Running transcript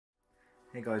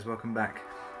Hey guys, welcome back.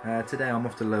 Today I'm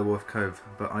off to Lulworth Cove,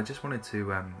 but I just wanted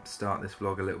to start this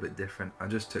vlog a little bit different. I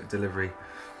just took delivery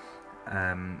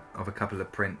of a couple of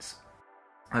prints.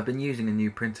 I've been using a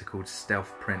new printer called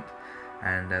Stealth Print,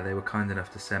 and they were kind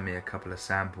enough to send me a couple of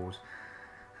samples.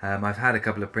 I've had a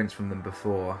couple of prints from them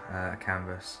before,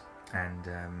 canvas, and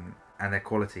their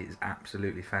quality is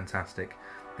absolutely fantastic.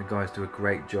 The guys do a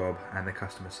great job and the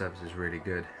customer service is really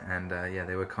good, and yeah,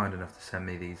 they were kind enough to send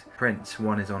me these prints.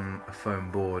 One is on a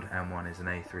foam board and one is an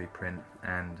A3 print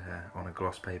and on a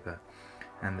gloss paper,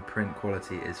 and the print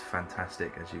quality is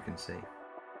fantastic, as you can see.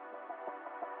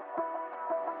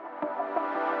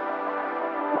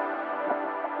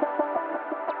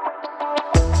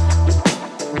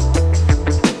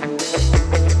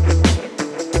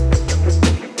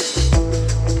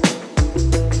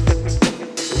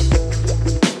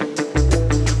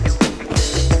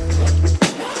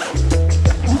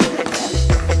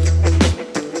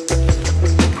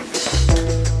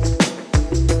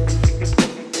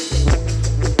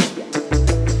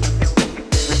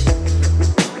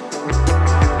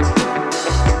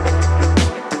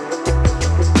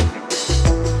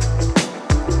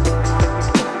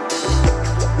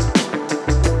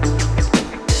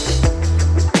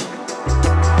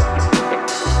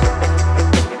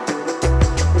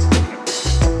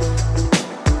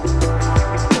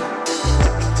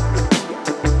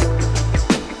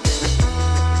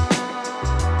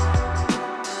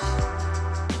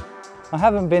 I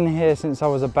haven't been here since I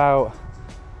was about,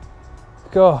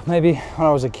 maybe when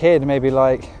I was a kid, maybe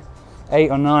like 8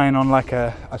 or 9 on like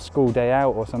a school day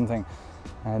out or something.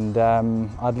 And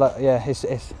I've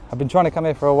been trying to come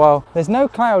here for a while. There's no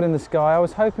cloud in the sky. I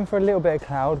was hoping for a little bit of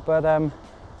cloud, but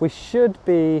we should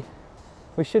be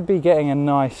getting a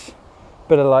nice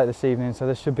bit of light this evening, so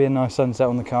there should be a nice sunset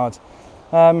on the cards.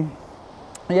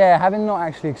 Yeah, having not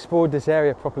actually explored this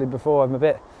area properly before, I'm a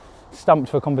bit stumped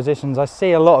for compositions. I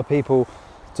see a lot of people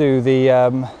do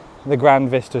the grand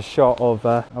vista shot of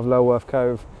Lulworth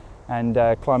Cove and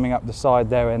climbing up the side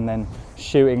there and then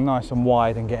shooting nice and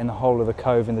wide and getting the whole of the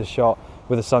cove in the shot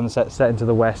with the sunset setting to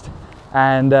the west.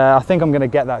 And I think I'm going to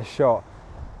get that shot,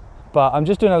 but I'm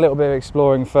just doing a little bit of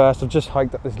exploring first. I've just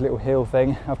hiked up this little hill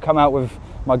thing. I've come out with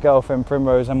my girlfriend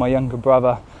Primrose and my younger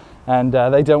brother, and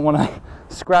they don't want to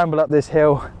scramble up this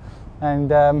hill,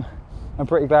 and I'm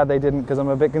pretty glad they didn't, because I'm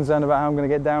a bit concerned about how I'm going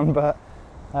to get down, but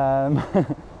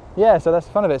yeah, so that's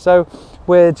the fun of it. So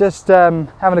we're just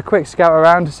having a quick scout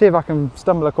around to see if I can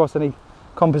stumble across any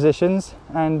compositions,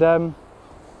 and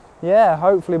yeah,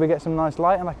 hopefully we get some nice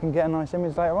light and I can get a nice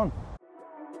image later on.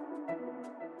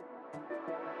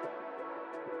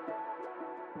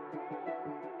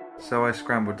 So I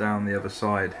scrambled down the other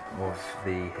side of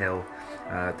the hill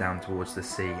down towards the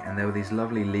sea, and there were these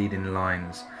lovely leading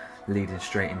lines leading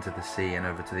straight into the sea and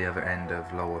over to the other end of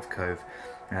Lulworth Cove,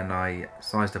 and I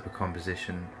sized up a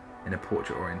composition in a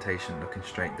portrait orientation looking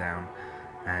straight down,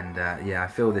 and yeah, I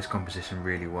feel this composition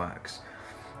really works.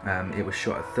 It was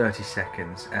shot at 30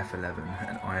 seconds, f11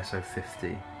 and ISO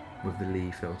 50 with the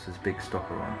LeeFilters Big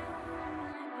Stopper on.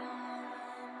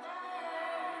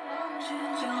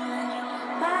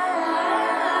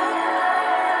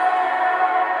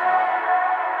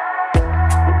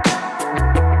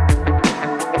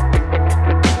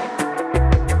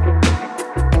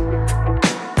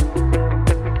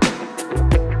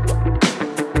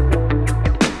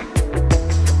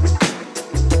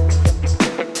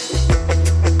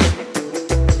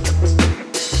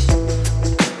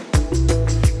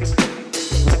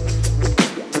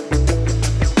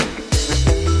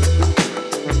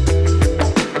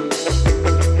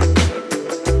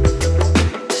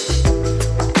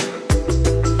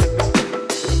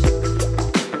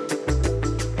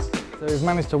 We've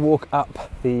managed to walk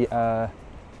up the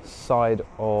side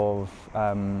of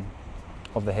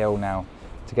the hill now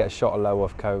to get a shot of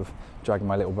Lulworth Cove, dragging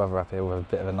my little brother up here with a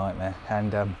bit of a nightmare,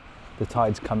 and the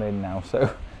tide's come in now,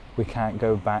 so we can't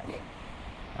go back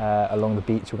along the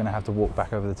beach. We're going to have to walk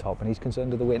back over the top, and he's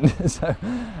concerned with the wind. So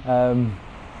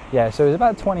yeah, so it's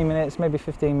about 20 minutes, maybe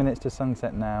 15 minutes to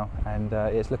sunset now, and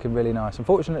it's looking really nice.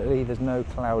 Unfortunately, there's no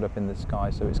cloud up in the sky,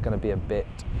 so it's going to be a bit,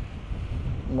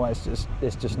 well, it's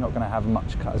just not going to have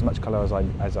as much colour as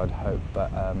I'd hope, but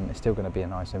it's still going to be a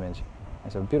nice image.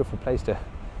 It's a beautiful place to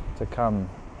come,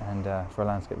 and for a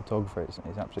landscape photographer, it's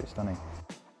absolutely stunning.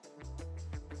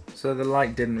 So the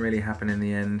light didn't really happen in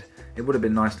the end. It would have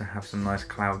been nice to have some nice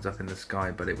clouds up in the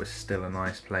sky, but it was still a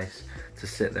nice place to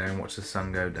sit there and watch the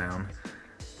sun go down.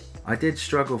 I did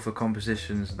struggle for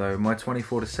compositions though. My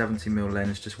 24 to 70mm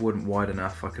lens just wasn't wide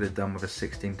enough. I could have done with a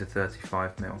 16 to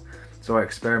 35mm. So I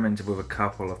experimented with a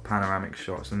couple of panoramic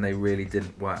shots and they really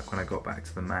didn't work when I got back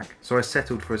to the Mac. So I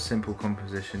settled for a simple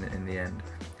composition in the end,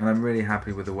 and I'm really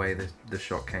happy with the way the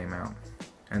shot came out.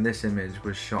 And this image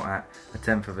was shot at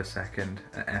 1/10 of a second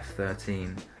at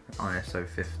f/13 ISO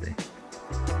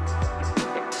 50.